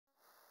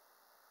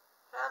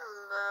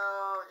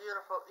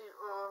wonderful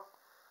people.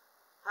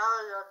 How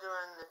are y'all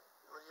doing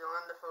with your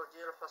wonderful,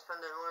 beautiful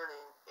Sunday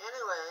morning?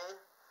 Anyway,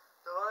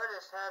 the Lord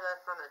has had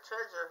us on a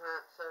treasure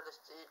hunt, so to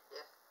speak,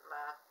 this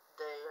last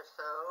day or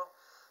so,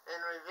 and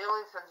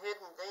revealing some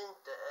hidden things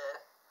to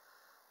us.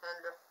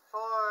 And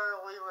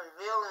before we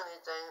reveal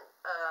anything,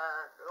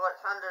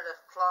 what's under this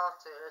cloth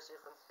here, as you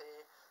can see,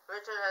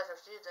 Richard has a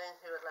few things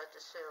he would like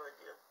to share with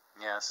you.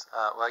 Yes.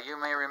 Well, you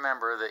may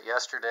remember that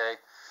yesterday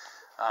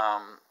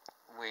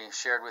we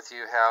shared with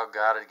you how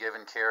God had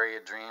given Carrie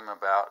a dream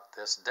about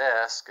this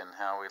desk and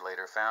how we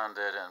later found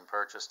it and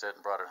purchased it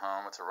and brought it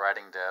home. It's a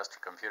writing desk,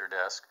 a computer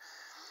desk.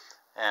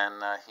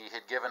 And he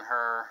had given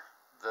her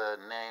the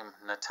name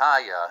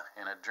Natalia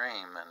in a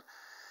dream. And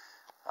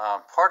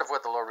part of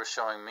what the Lord was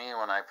showing me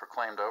when I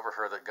proclaimed over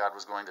her that God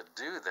was going to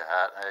do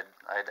that,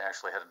 I'd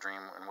actually had a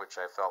dream in which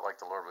I felt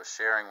like the Lord was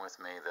sharing with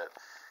me that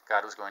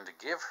God was going to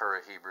give her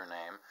a Hebrew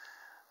name,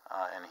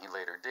 and he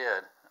later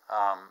did.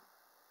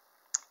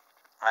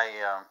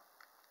 I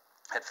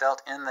had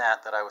felt in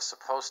that I was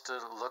supposed to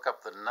look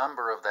up the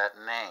number of that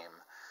name,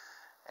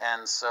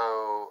 and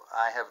so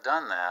I have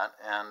done that,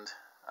 and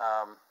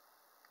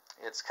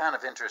it's kind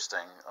of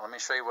interesting. Let me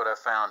show you what I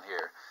found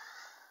here.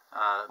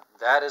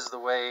 That is the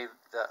way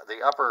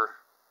the upper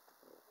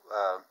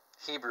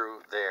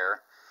Hebrew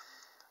there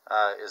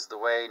is the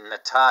way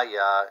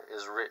Natalia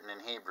is written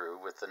in Hebrew,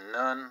 with the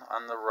nun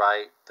on the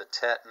right, the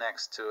tet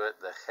next to it,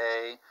 the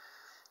hey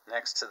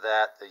next to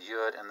that, the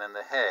yud, and then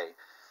the hey.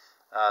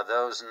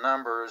 Those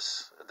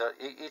numbers,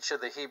 each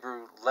of the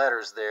Hebrew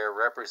letters there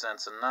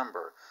represents a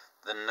number.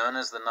 The nun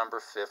is the number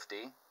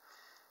 50,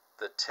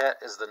 the tet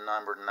is the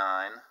number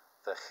 9,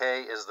 the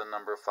hey is the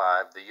number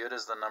 5, the yud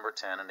is the number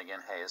 10, and again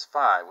hey is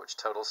 5, which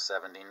totals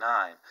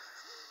 79.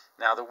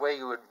 Now the way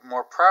you would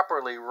more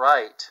properly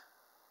write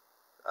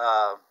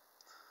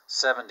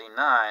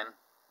 79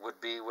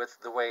 would be with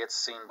the way it's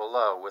seen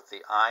below, with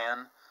the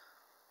ayin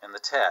and the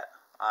tet.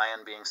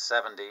 Ayin being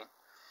 70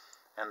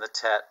 and the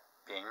tet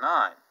being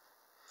 9.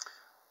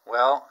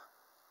 Well,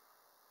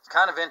 it's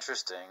kind of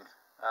interesting.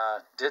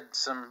 Did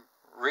some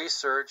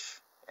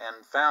research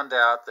and found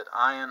out that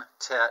ayin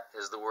tet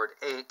is the word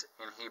 8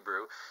 in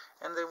Hebrew,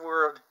 and the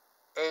word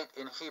 8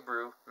 in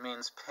Hebrew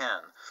means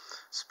pen.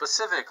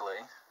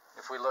 Specifically,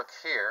 if we look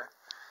here,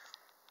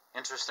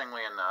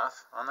 interestingly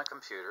enough, on the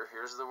computer,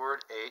 here's the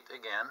word 8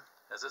 again,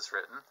 as it's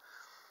written.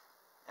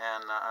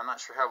 And I'm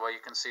not sure how well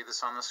you can see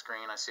this on the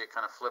screen. I see it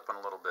kind of flipping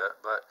a little bit.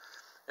 But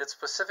it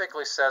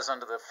specifically says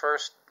under the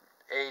first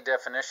A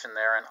definition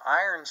there, an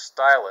iron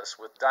stylus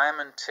with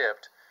diamond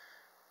tipped,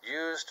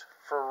 used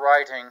for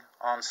writing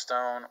on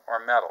stone or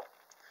metal.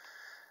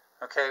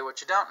 Okay, what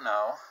you don't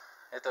know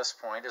at this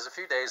point is a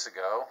few days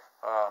ago,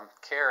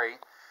 Carrie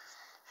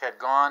had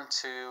gone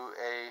to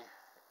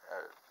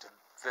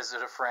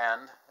visit a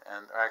friend,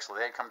 and actually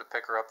they had come to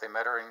pick her up. They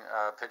met her in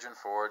Pigeon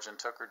Forge and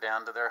took her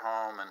down to their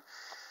home, and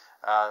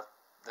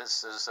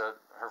this is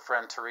her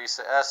friend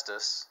Teresa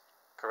Estes,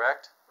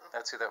 correct?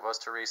 That's who that was,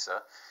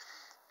 Teresa.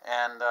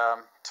 And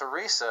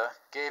Teresa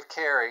gave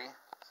Carrie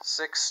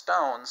 6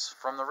 stones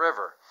from the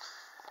river,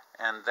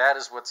 and that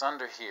is what's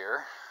under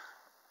here.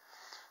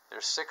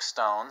 There's 6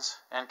 stones,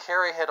 and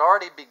Carrie had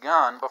already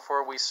begun,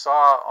 before we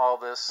saw all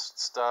this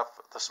stuff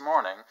this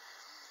morning,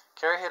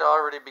 Carrie had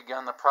already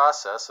begun the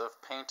process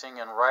of painting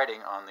and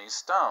writing on these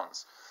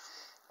stones.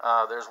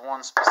 There's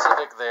one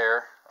specific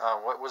there.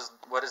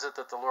 What is it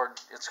that the Lord?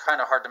 It's kind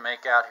of hard to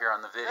make out here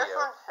on the video.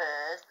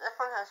 This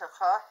one has a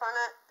cross on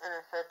it, and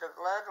it says the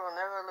blood will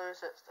never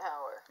lose its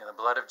power. Yeah, the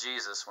blood of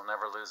Jesus will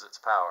never lose its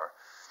power.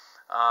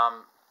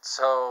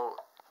 So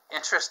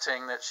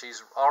interesting that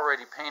she's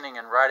already painting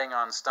and writing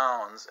on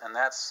stones, and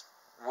that's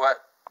what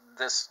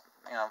this.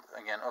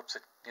 Again, oops,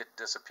 it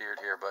disappeared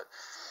here, but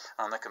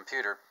on the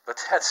computer. But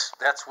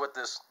that's what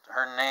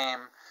her name,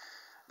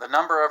 the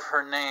number of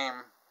her name,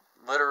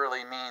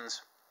 literally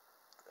means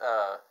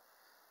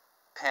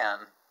pen,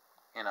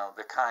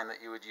 the kind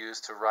that you would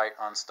use to write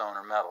on stone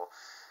or metal.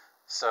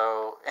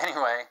 So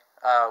anyway,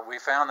 we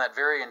found that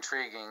very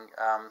intriguing.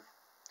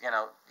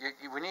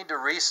 We need to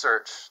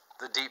research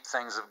the deep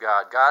things of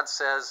God. God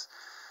says,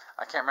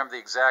 I can't remember the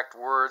exact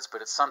words,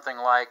 but it's something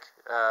like,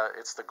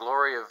 it's the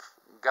glory of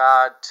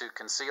God to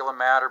conceal a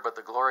matter, but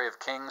the glory of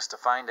kings to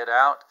find it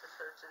out.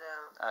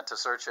 To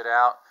search it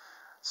out.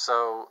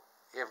 So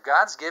if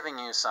God's giving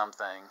you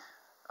something,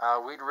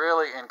 we'd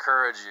really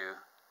encourage you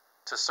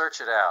to search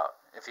it out.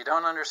 If you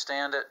don't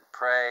understand it,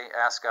 pray,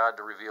 ask God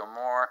to reveal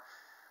more.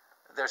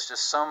 There's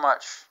just so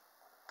much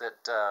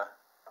that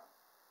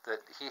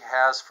He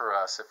has for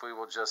us if we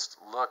will just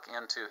look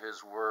into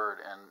His Word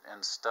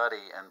and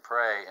study and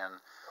pray. Well,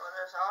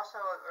 there's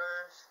also a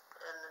verse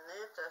in the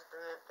New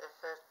Testament that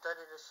says,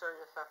 "Study to show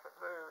yourself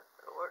approved,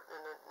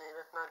 and it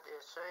needeth not be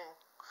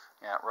ashamed."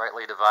 Yeah,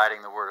 rightly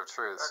dividing the word of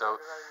truth. So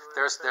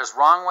there's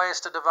wrong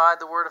ways to divide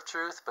the word of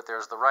truth, but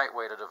there's the right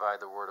way to divide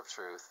the word of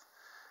truth.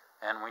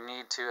 And we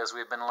need to, as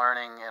we've been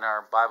learning in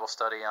our Bible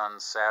study on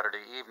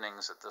Saturday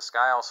evenings at the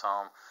Skiles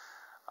home,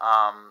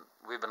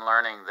 we've been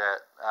learning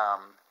that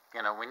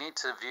we need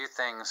to view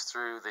things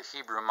through the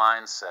Hebrew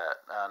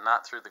mindset,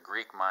 not through the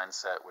Greek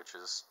mindset, which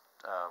is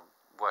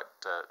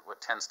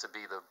what tends to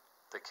be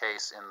the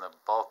case in the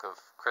bulk of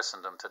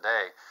Christendom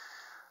today.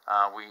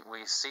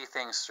 We see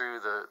things through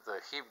the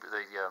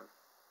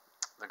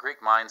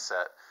Greek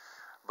mindset,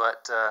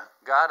 but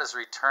God is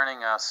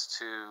returning us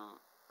to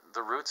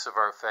the roots of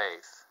our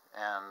faith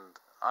and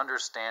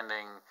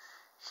understanding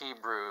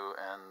Hebrew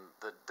and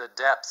the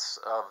depths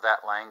of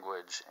that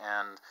language.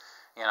 And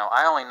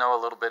I only know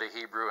a little bit of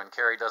Hebrew, and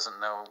Carrie doesn't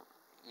know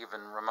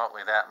even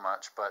remotely that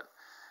much, but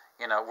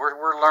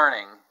we're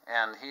learning,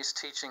 and He's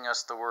teaching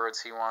us the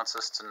words He wants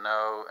us to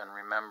know and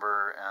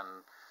remember,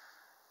 and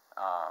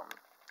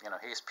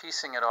He's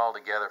piecing it all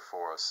together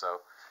for us.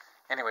 So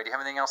anyway, do you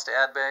have anything else to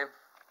add, babe?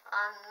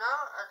 No,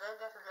 I think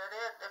that's about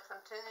it. Just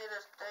continue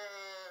to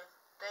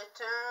stay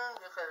tuned,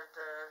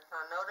 because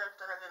I know there's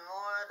going to be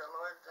more. The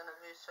Lord's going to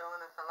be showing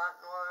us a lot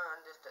more.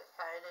 I'm just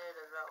excited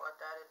about what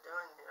God is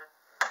doing here.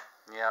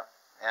 Yep.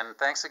 And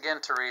thanks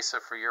again, Teresa,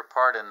 for your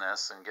part in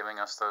this and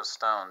giving us those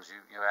stones.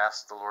 You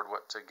asked the Lord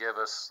what to give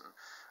us,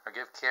 or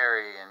give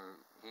Carrie, and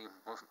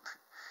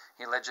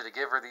He led you to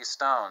give her these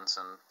stones,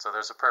 and so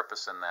there's a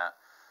purpose in that.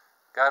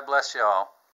 God bless you all.